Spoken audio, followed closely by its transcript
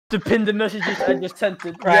To pin the messages I just sent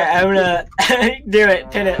it. Right, I'm gonna do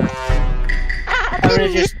it. Pin it.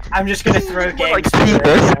 I'm just gonna throw games.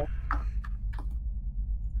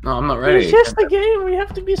 No, I'm not ready. It's just a game. We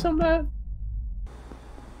have to be so mad.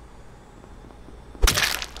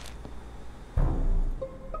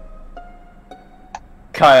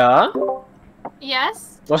 Kaya,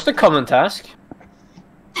 Yes? what's the common task?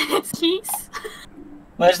 It's keys.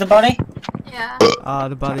 Where's the body? Yeah.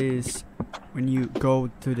 The body is when you go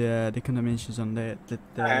to the condominiums on the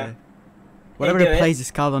whatever do the it. place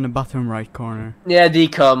is called on the bottom right corner. Yeah,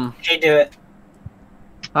 decom. Hey, do it.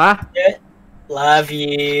 Huh? Do it. Love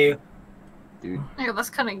you. Yeah,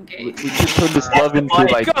 that's kind of gay. We should turn this love into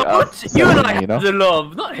like God, what? You and I something, you know? have the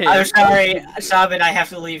love, not him. I'm sorry, Sabin, I have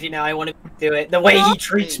to leave you now. I want to do it. The way he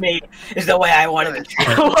treats me is the way I want to be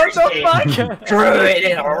treated. What the fuck? Druid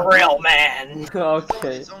is a real man.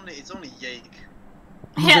 Okay. It's only Yake.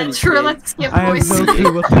 Yeah, true, let's skip I have voice. no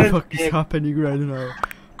clue what the fuck is happening right now.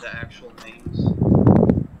 The actual names.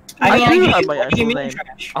 I mean, do I have do. my What do you actual mean, name.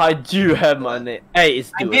 trash? I do have my name. Hey,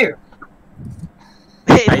 it's I do do. it.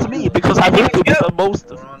 Hey, it's me because I live with the most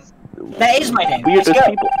That is my name. Let's weirdest go.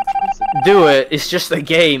 people. Do it. It's just a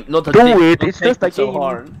game, not a Do thing. it, Don't it's take just a it so game.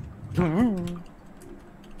 hard.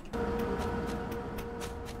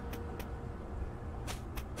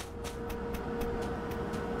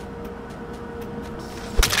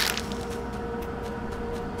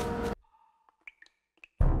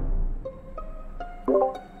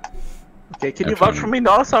 Okay, can you vouch for me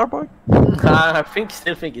now, Starboy? I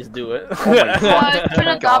still think it's do it. Oh my It's been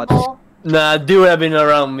a God. double. Nah, do it. Have been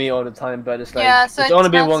around me all the time, but it's like Yeah, so it's only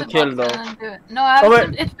been that's one a kill box though. and then do it. No, I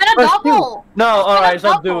haven't, it's been a Oh, it's you. double. No, alright, it's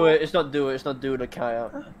not do double. it. It's not do it. It's not do the Kaya.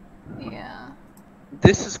 Yeah.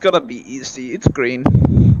 This is gonna be easy. It's green.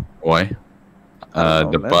 Why? don't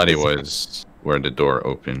know, The man. body was where the door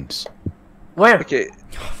opens. Where? Okay.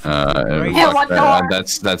 Yeah, what door?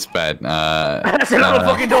 That's bad. That's another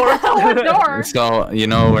fucking door. What door? So you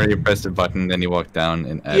know where you press the button, then you walk down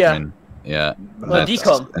in Yeah. admin. Yeah. Well,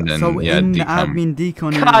 decom. And then So yeah, in decom. admin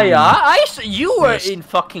decon. Kaya, you were Yes. in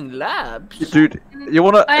fucking labs. Dude, you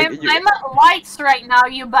wanna... I'm at lights right now,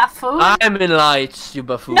 you buffoon. I'm in lights, you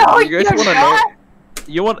buffoon. No, you guys you're wanna not.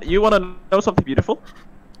 know... You wanna know something beautiful?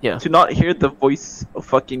 Yeah. To not hear the voice of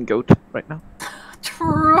fucking goat right now.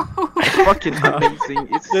 True. Fucking amazing.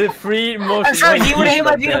 It's... The three most. I'm sorry, do you want to hear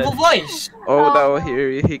my dead. beautiful voice? Oh no,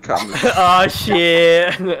 here he comes. Oh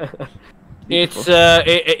shit.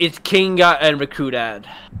 It's Kinga and Recruitad.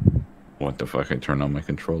 What the fuck? I turned on my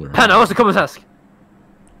controller. Panna, what's the common task?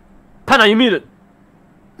 Panna, you muted.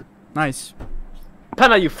 Nice.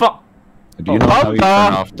 Panna, you fuck. Do you know how you Papa!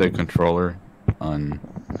 turn off the controller on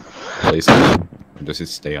PlayStation? Or does it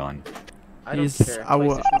stay on? I don't He's care.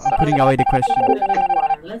 PlayStation sucks. putting away the question.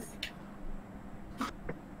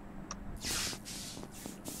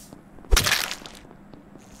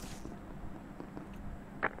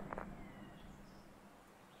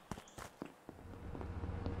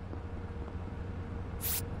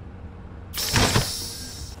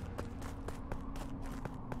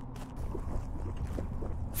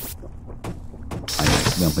 I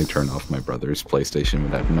accidentally turned off my brother's PlayStation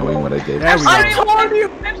without knowing what I did. There we go. I told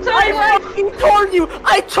you! I fucking told you!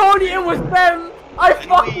 I told you it was them! I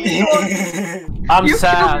fucking told you! I'm You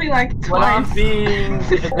sad. killed me like When I'm twice. being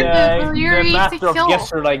the You're easy master of kill.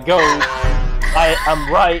 guesser like goes,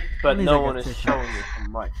 I'm right, but Please, no I one got is this. showing me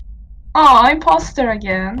I'm right. Oh, imposter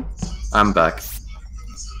again. I'm back.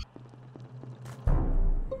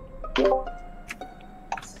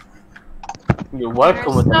 You're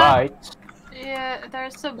welcome with the light. Yeah,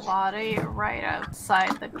 there's a body right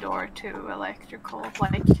outside the door to electrical,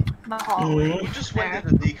 like the hallway. We just went there.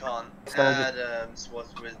 into decon. So Adams was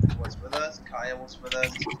with us. Kaya was with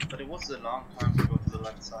us, but it was a long time to go to the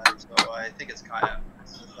left side. So I think it's Kaya.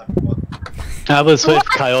 It's the left one. I was with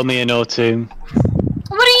Kaomi and O2.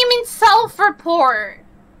 What do you mean self-report?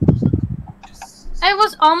 I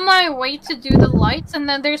was on my way to do the lights, and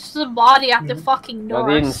then there's the body at the fucking door.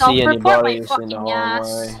 I didn't see any Self-report my bodies in the fucking ass.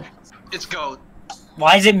 hallway. It's goat.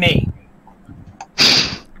 Why is it me?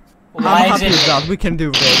 I'm Why is happy with it? that. We can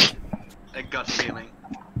do both. A gut feeling.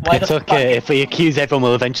 Why It's the okay, if we accuse everyone,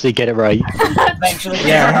 we'll eventually get it right. fuck? Eventually,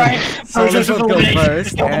 Yeah. right. So let's Process of go elimination.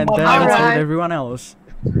 first, and then let's vote Alright. everyone else.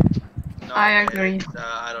 No, I agree.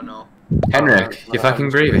 I don't know. Henrik, you're fucking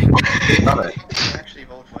breathing. Stop it. I actually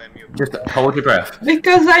vote for MU. Just hold your breath.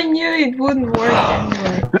 Because I knew it wouldn't work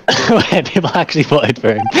anyway. People actually voted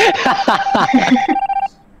for him.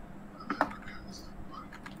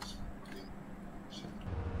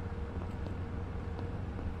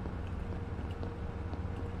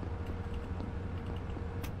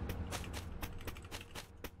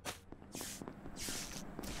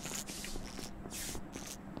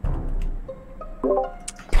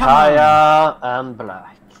 Kaya and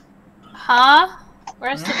Black. Huh?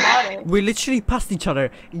 Where's the body? We literally passed each other.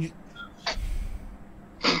 The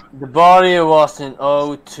body was in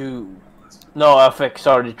O2. No, I think,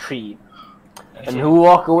 sorry, 3. And who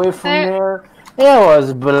walked away from there? It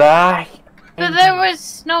was Black. But there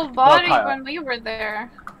was no body Kaya. when we were there.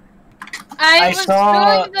 I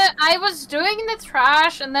was doing the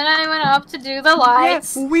trash, and then I went up to do the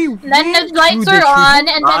lights. Yeah, we and then the went lights through were the on,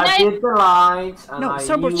 and then I did the lights. And No, I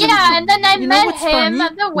Starboard, used- yeah, and then I You know met what's him funny?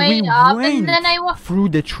 on the way We up, went and then I through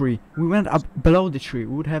the tree. We went up below the tree.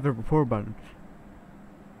 We would have a report button.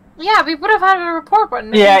 yeah, we would have had a report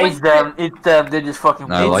button. Yeah, We it's went them. It's them. They just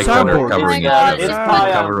fucking. I It's like how they're Starboard. covering each Oh my other. God, it's They're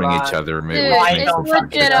Kaya covering Black. each other. Maybe Dude, we'll it's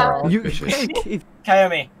find legit out. You, Suspicious.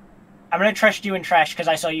 Kayomi, I'm gonna trust you in trash because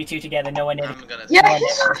I saw you two together. No one did. I'm gonna Yeah,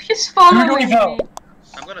 skip. he's following Who do we me. vote?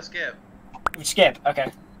 I'm gonna skip. Skip.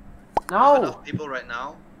 Okay. No, Enough people right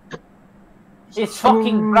now. it's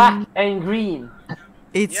fucking Black and Green.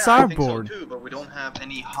 it's Yeah, I think so Starboard. too, but we don't have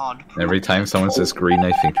any hard. Every time someone says green,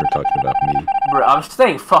 I think you're talking about me. Bro, I'm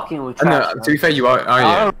staying fucking with trash. No, man. to be fair, you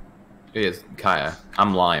are you? It is Kaya.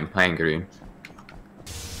 I'm lime. I ain't green.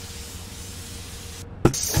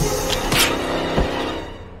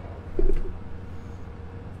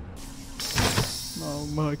 Oh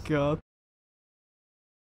my god.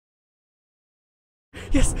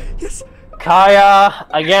 Yes, yes. Kaya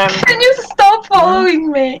again. Can you stop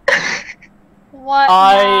following me? What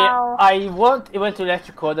now? I went to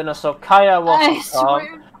electrical, then I saw Kaya was I on top.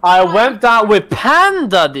 swear. I went down with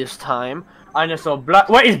Panda this time, and I saw Black.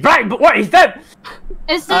 Wait, is Black? What is that?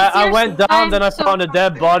 Is this I your went down, time then I so found a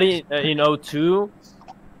dead body in O2,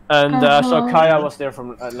 and I saw Kaya was there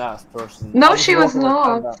from last person. No, I she was walking with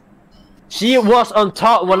not. Panda. She was on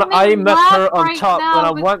top when I'm I in met her lab on right top. now When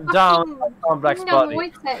I with went down, fucking I found Black's Nina body.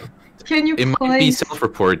 Wojtek. Can you It might be please?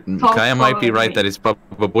 self-report. Stop Kaya might be following right me. that it's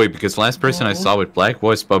Bubba Boy because last person I saw with Black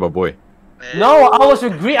was Bubba Boy. No, I was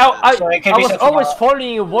with Green. So it could I be was something always else.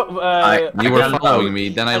 following what. You were following me,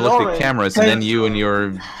 then I looked at cameras, and then you and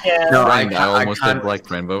your Yeah. No, friend, I almost can't- said Black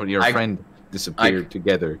friend, but your friend disappeared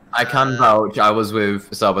together. I can vouch. I was with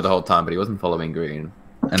Starboard the whole time, but he wasn't following green.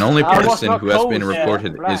 And only I was person not who has been close, yeah,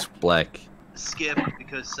 reported Black. is Black. Skip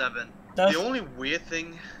because 7. Does- The only weird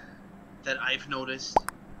thing that I've noticed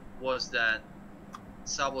was that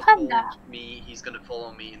Sabo told Panda. me he's gonna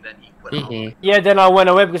follow me, and then he quit out. Yeah, then I went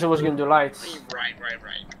away because I was gonna do lights. Right.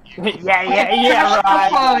 yeah,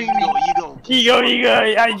 right. Following me. You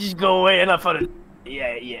go. I just go away and I found it.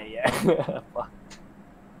 Yeah. Fuck.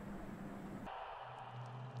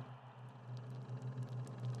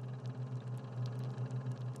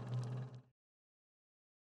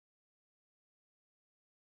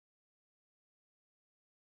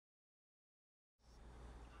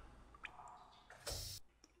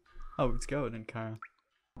 Oh, let's go then, Kara.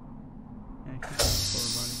 Yeah, keep going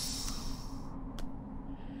forward, buddy.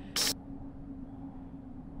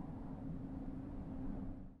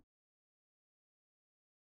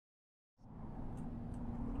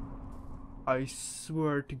 I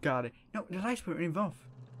swear to God. No, the lights were involved.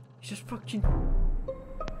 It's just fucking.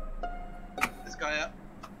 This guy up.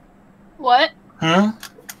 What? Huh?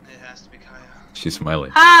 It has to be Kaya. She's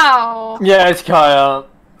smiling. How? Yeah, it's Kaya.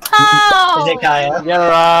 How? Is it Kaya?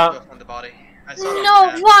 Yeah, On the body. I saw him No,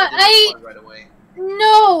 pass, what? but didn't follow right away.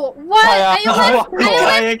 No, what? Kaya. I left.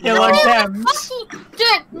 Kaya killing them.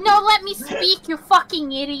 Dude, no, let me speak, you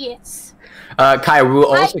fucking idiots. Kaya, we were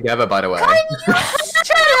all together, by the way.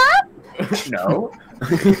 Shut up! No.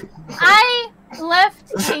 I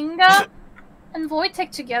left Kinga and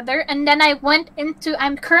Wojtek together, and then I went into.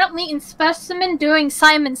 I'm currently in Specimen doing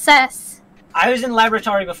Simon Says. I was in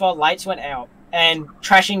laboratory before lights went out, and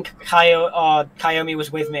trashing Kayomi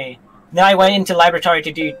was with me. Then I went into laboratory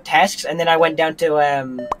to do tasks, and then I went down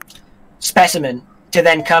to Specimen to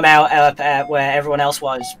then come out at where everyone else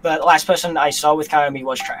was. But the last person I saw with Kayomi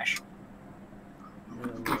was Trash.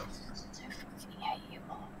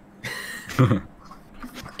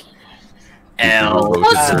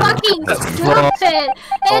 It's fucking stupid.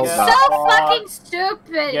 It's so fucking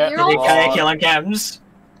stupid. Yeah, You're Did all Kaya kill on cams?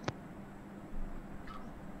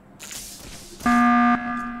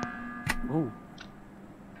 Ooh.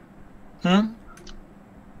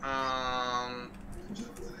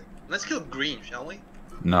 Let's kill Green, shall we?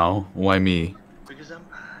 No, why me? Because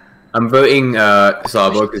I'm voting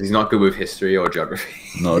Sabo because he's not good with history or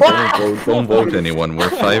geography. No, don't vote anyone. We're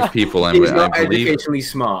 5 people, and He's I not believe educationally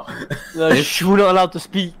smart. No, you're not allowed to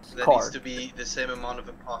speak. there needs to be the same amount of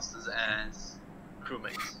imposters as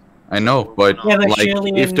crewmates. I know, but Yeah, but like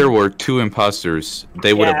surely if in- there were 2 imposters,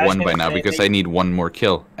 they would Yeah, I have was won by gonna now say, because they- I need 1 more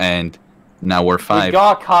kill, and Now we're 5. We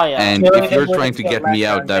got Kaya. And Yeah, if you're we trying to wouldn't get get me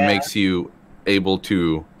left out, on, that yeah. makes you able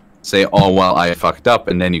to say, "Oh well, I fucked up,"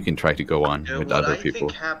 and then you can try to go on with what other I people.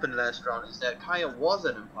 think happened last round is that Kaya was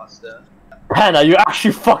an imposter. Hannah, you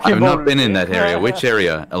actually fucking. I've not voted been me. in that area. Which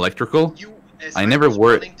area? Electrical? You, as I never was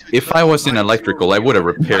were. running to If turn I was on in lights, electrical, I would have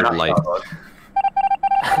repaired light.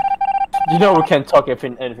 You know we can't talk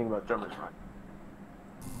anything about Germans, right?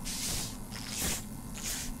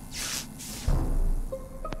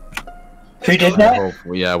 Who did I that?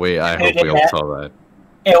 hope, yeah, I Who hope did we all that? saw that.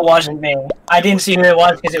 It wasn't me. I didn't see who it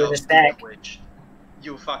was because it was a stack. Twitch.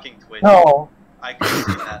 You fucking Twitch. No, I couldn't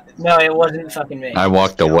see that. It's no, it wasn't fucking me. I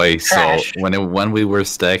walked away, so Trash. when we were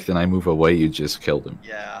stacked and I move away, you just killed him.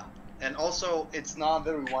 Yeah, and also it's not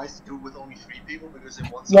very wise to do it with only 3 people because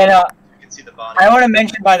if one Yeah, no. you can see the body. I want to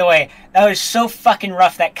mention, by the way, that was so fucking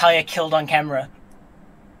rough that Kaya killed on camera.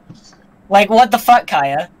 Like, what the fuck,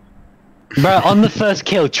 Kaya? Bro, on the first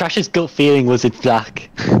kill, Trash's gut feeling was it's black.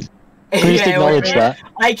 Please Yeah, acknowledge wait, that.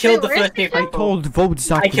 I killed the Wait, first two I people. told vote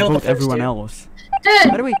Zach I to killed the vote first everyone two. else.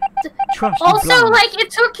 Dude, By the way, Trash, you also, blind. like,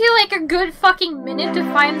 it took you, like, a good fucking minute to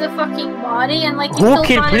find the fucking body, and, like, you Who still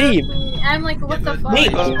can found it. believe? I'm like, what the fuck? Me.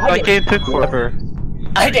 My game took forever.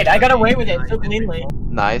 I did. I got away with it so cleanly.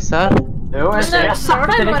 Nice, huh? Jo, jag ser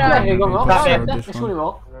Sorry, det but, en gång. Ja, Not det bad. det skulle det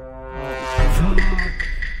vara. Fuck.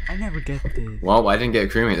 I never get this. Well, I didn't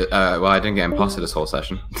get crewmate. Well, I didn't get imposter this whole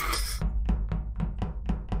session.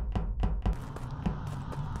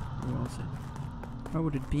 Where was it? Where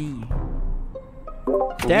would it be?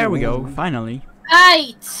 There we go, finally.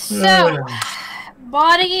 Right, so,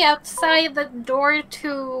 body outside the door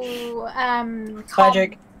to, Magic.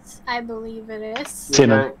 Commons, I believe it is.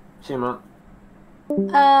 Simon. Simon.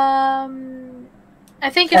 I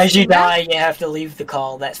think it's As you Tina. die, you have to leave the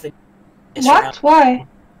call. That's the. it's What? around.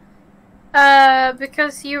 Why?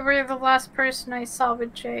 Because you were the last person I saw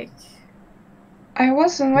with Jake. I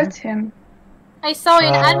wasn't with him. I saw you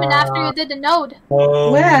in admin after you did the node.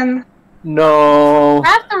 When? No.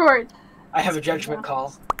 Afterward. I have a judgment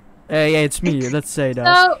call. Yeah, it's me, let's say that.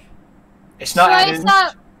 So, It's so not I admin.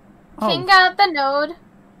 saw Oh. Kinga at the node.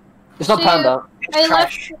 It's not She- Panda. It's I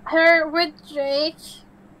trash. left her with Jake.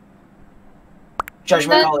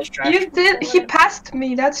 Judgment That- call is trash. You did. He passed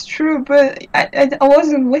me. That's true, but I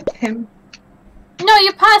wasn't with him. No,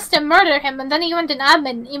 you passed him, murdered him, and then he went in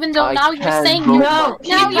admin. Even though I now you're can't saying vote. you're No,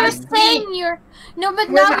 now he you're passed me. saying you're no, but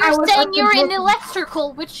When now I you're was saying at the you're in vote-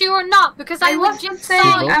 electrical, which you are not, because I I was wasn't just saying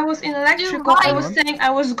saying. I was in electrical. I was right. saying I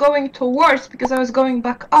was going towards because I was going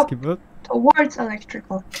back up Skip it. towards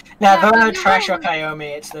electrical. Now, Yeah, vote but on you trash or won't.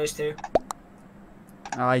 Kayomi. It's those two.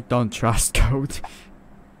 I don't trust Code.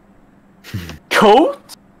 Code?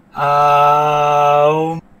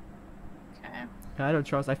 Um. I don't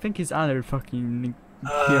trust. I think he's either fucking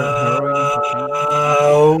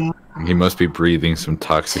He must be breathing some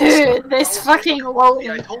toxic stuff. Dude, this fucking See, I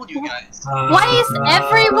voting. told you guys. Why is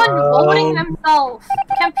everyone voting themselves?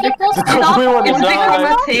 Can people stop? Everyone It's is voting become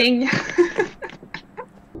not. a thing.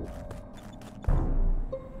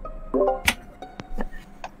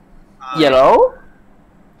 Yellow?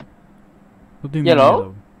 What do you mean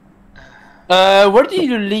Yellow? Where did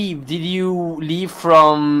you leave? Did you leave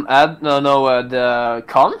from the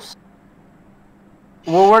comms?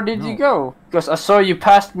 Well, where did you No. go? Because I saw you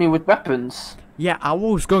passed me with weapons. Yeah, I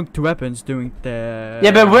was going to weapons doing the...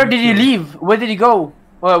 Yeah, but where did you leave? Where did you go?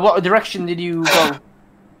 What direction did you go?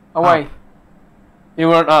 Away. You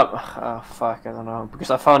weren't up. Oh fuck, I don't know. Because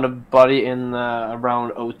I found a body in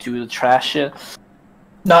around O2, the trash.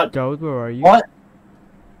 Not. Code, where are you? What?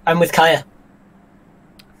 I'm with Kaya.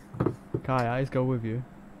 Kai, eyes go with you.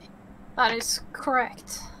 That is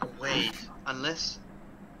correct. Wait, unless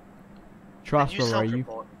Trust, you where are you?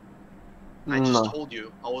 self-report. I just No. told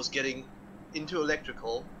you I was getting into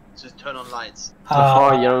electrical to turn on lights.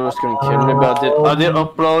 Oh, you was gonna kill me, but I did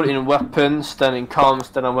upload in weapons, then in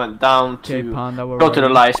comms, then I went down Okay, to Panda, where go are to the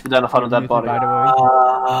you? lights, but then I found a You're dead muted, body. by the way.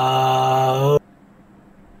 Uh,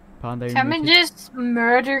 Panda, you're Can we muted. just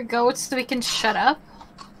murder goats so we can shut up?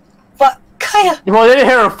 But Kaya. Well, did you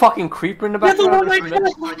hear a fucking creeper in the You're the background? one I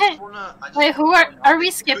just wanna, I just Wait, who wanna are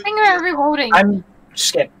we skipping or are we voting? I'm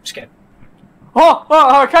skip. Oh,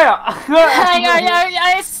 Kaya!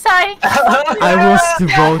 I psych. I was to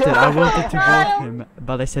vote it. I wanted to vote him,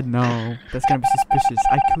 but I said no. That's gonna be suspicious.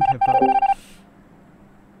 I could have voted.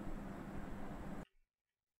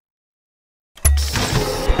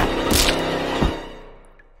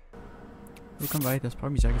 Welcome by das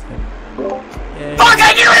Parmi sag ich dir. Fuck!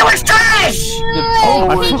 I knew it was trash. Oh,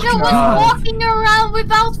 Pinja was God. walking around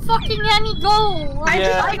without fucking any goal.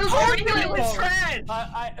 Yeah. I told you it was trash.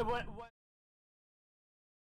 When